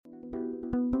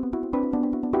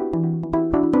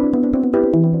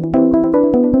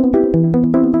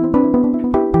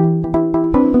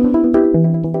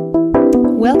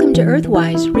to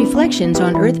Earthwise, Reflections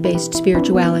on Earth-Based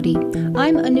Spirituality.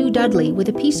 I'm Anu Dudley with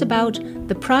a piece about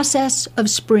the process of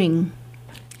spring.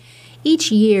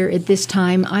 Each year at this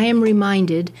time, I am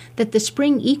reminded that the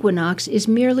spring equinox is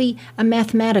merely a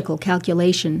mathematical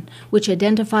calculation, which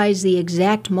identifies the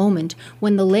exact moment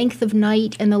when the length of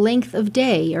night and the length of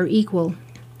day are equal.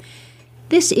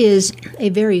 This is a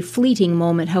very fleeting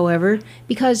moment, however,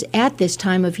 because at this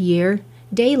time of year,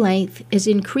 day length is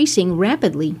increasing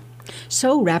rapidly.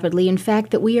 So rapidly, in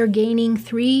fact, that we are gaining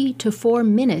 3 to 4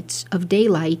 minutes of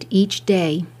daylight each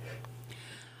day.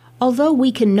 Although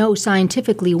we can know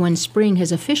scientifically when spring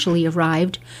has officially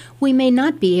arrived, we may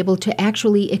not be able to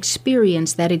actually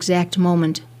experience that exact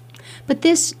moment. But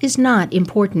this is not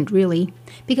important, really,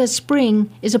 because spring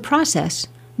is a process,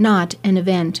 not an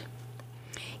event.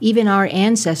 Even our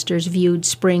ancestors viewed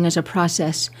spring as a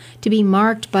process, to be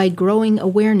marked by growing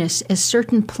awareness as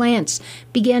certain plants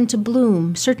began to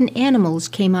bloom, certain animals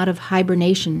came out of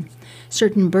hibernation,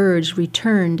 certain birds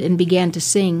returned and began to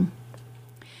sing.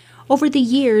 Over the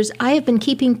years, I have been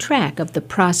keeping track of the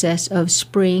process of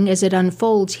spring as it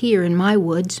unfolds here in my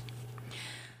woods.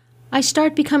 I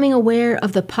start becoming aware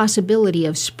of the possibility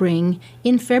of spring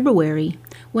in February,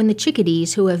 when the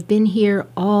chickadees who have been here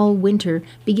all winter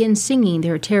begin singing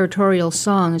their territorial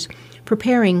songs,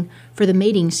 preparing for the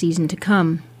mating season to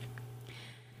come.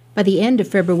 By the end of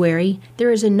February,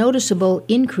 there is a noticeable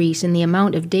increase in the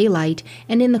amount of daylight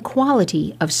and in the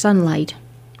quality of sunlight.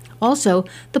 Also,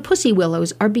 the pussy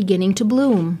willows are beginning to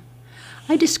bloom.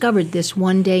 I discovered this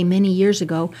one day many years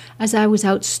ago as I was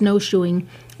out snowshoeing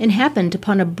and happened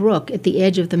upon a brook at the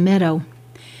edge of the meadow.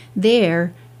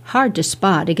 There, hard to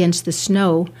spot against the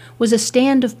snow, was a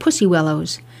stand of pussy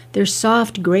willows, their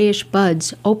soft grayish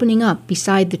buds opening up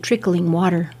beside the trickling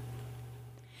water.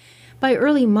 By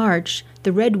early March,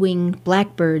 the red-winged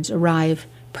blackbirds arrive,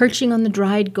 perching on the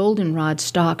dried goldenrod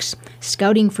stalks,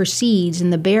 scouting for seeds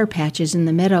in the bare patches in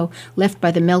the meadow left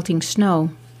by the melting snow.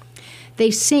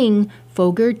 They sing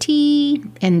Fogerty,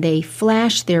 and they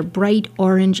flash their bright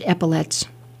orange epaulets.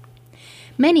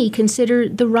 Many consider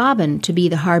the robin to be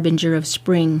the harbinger of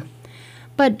spring,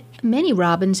 but many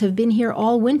robins have been here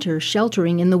all winter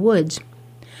sheltering in the woods.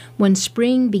 When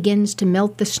spring begins to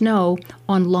melt the snow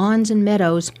on lawns and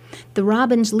meadows, the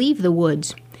robins leave the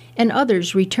woods, and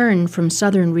others return from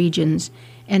southern regions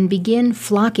and begin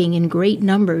flocking in great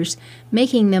numbers,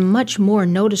 making them much more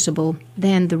noticeable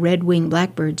than the red-winged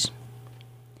blackbirds.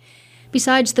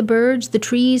 Besides the birds, the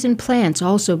trees and plants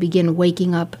also begin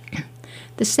waking up.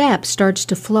 The sap starts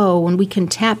to flow when we can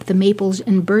tap the maples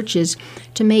and birches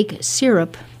to make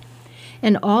syrup.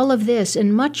 And all of this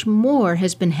and much more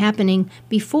has been happening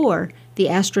before the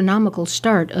astronomical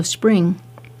start of spring.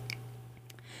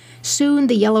 Soon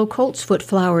the yellow coltsfoot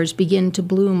flowers begin to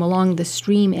bloom along the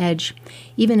stream edge,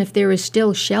 even if there is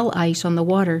still shell ice on the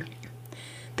water.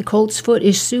 The coltsfoot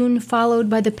is soon followed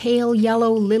by the pale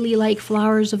yellow lily-like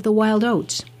flowers of the wild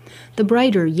oats, the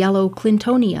brighter yellow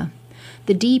clintonia,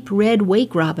 the deep red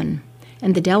wake robin,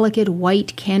 and the delicate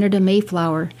white Canada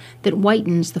mayflower that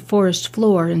whitens the forest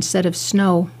floor instead of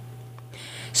snow.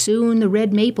 Soon the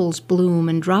red maples bloom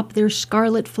and drop their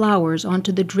scarlet flowers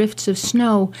onto the drifts of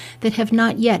snow that have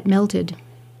not yet melted.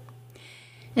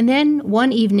 And then,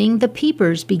 one evening, the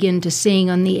peepers begin to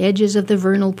sing on the edges of the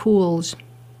vernal pools.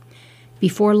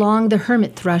 Before long, the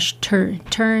hermit thrush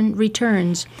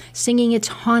returns, singing its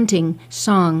haunting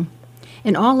song.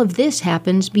 And all of this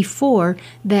happens before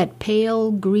that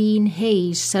pale green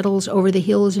haze settles over the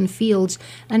hills and fields,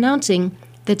 announcing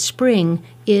that spring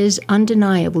is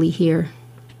undeniably here.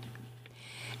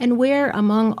 And where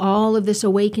among all of this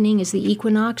awakening is the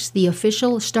equinox, the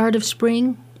official start of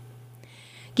spring?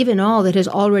 Given all that has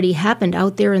already happened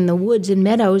out there in the woods and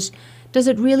meadows, does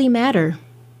it really matter?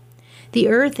 The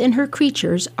earth and her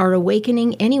creatures are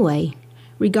awakening anyway,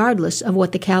 regardless of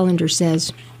what the calendar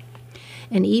says.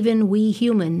 And even we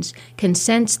humans can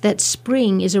sense that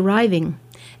spring is arriving,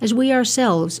 as we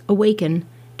ourselves awaken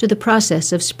to the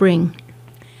process of spring.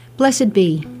 Blessed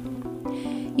be.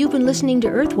 You've been listening to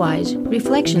Earthwise,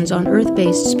 Reflections on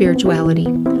Earth-Based Spirituality.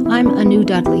 I'm Anu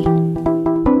Dudley.